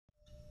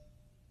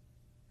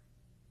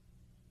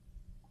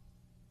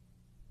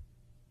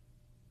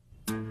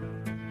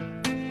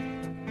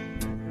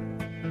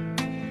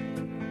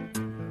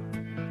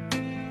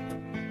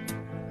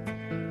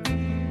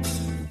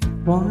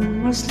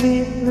One more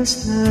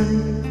sleepless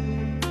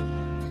night,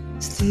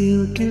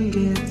 still can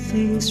get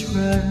things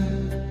right.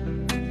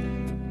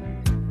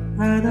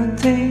 I don't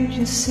think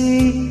you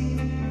see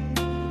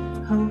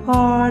how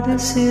hard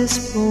this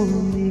is for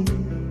me,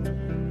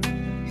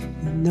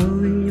 and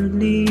knowing you're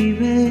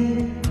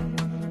leaving.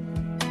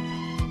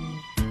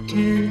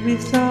 Can we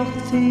talk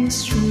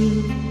things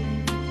through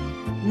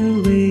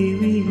the way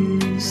we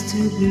used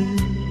to do?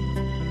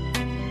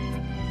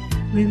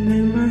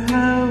 Remember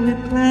how we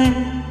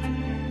planned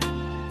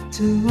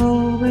to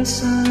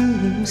always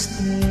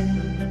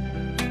understand,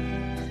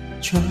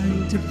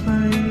 trying to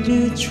find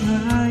you,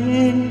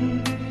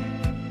 trying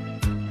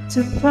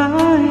to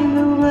find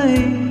a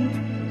way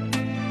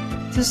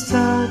to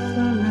start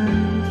a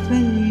life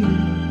anew.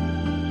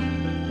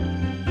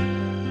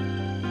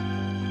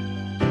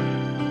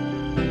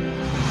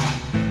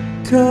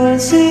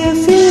 'Cause if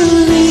you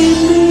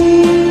leave me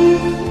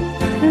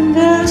and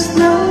there's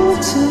no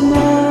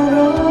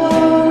tomorrow,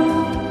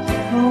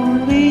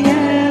 only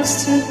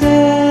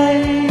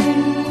yesterday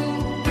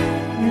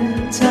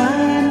and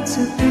time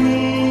to be.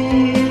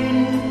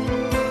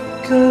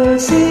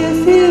 'Cause if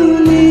you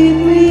leave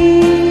me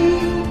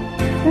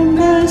and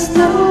there's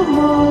no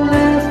more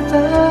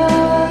laughter,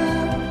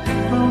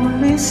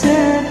 only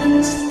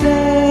sadness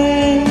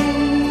stay.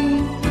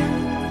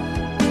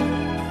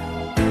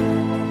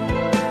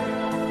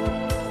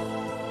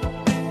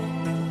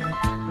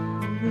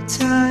 Every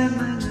time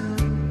I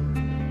know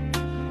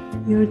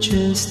you're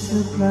just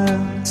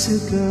about to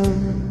go,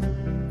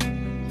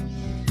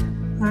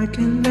 I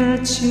can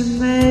let you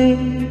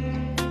make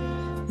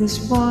this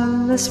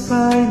one last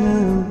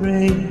final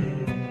break.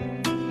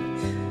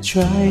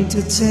 Trying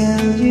to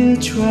tell you,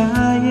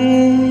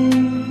 trying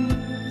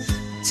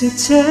to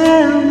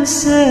tell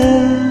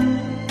myself,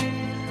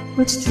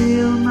 but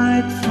still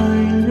might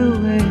find a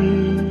way.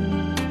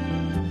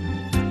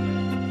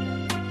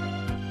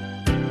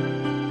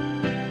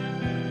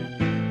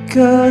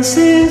 'Cause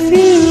if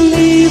you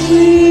leave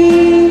me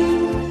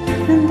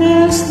and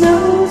there's no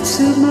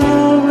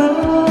tomorrow,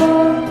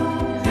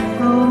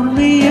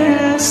 only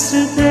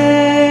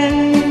yesterday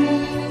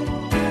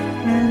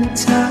and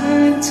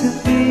time to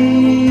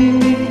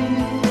be.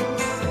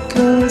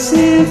 'Cause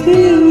if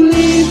you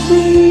leave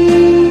me,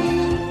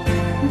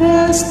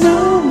 there's no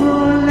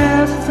more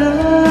laughter,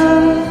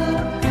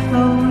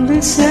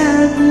 only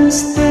sadness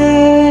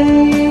stay,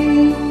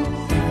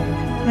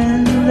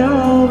 and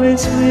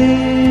always will.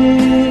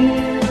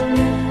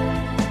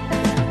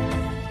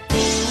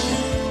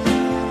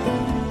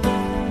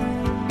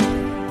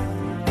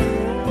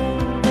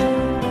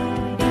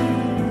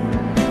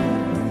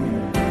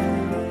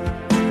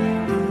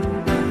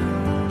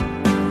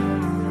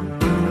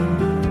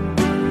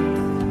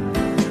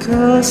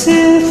 'Cause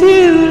if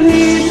you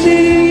leave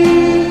me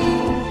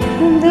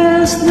and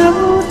there's no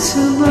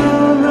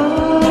tomorrow,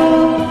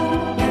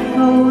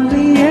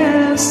 only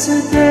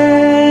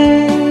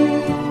yesterday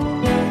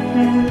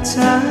and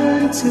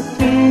time to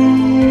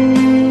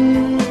be.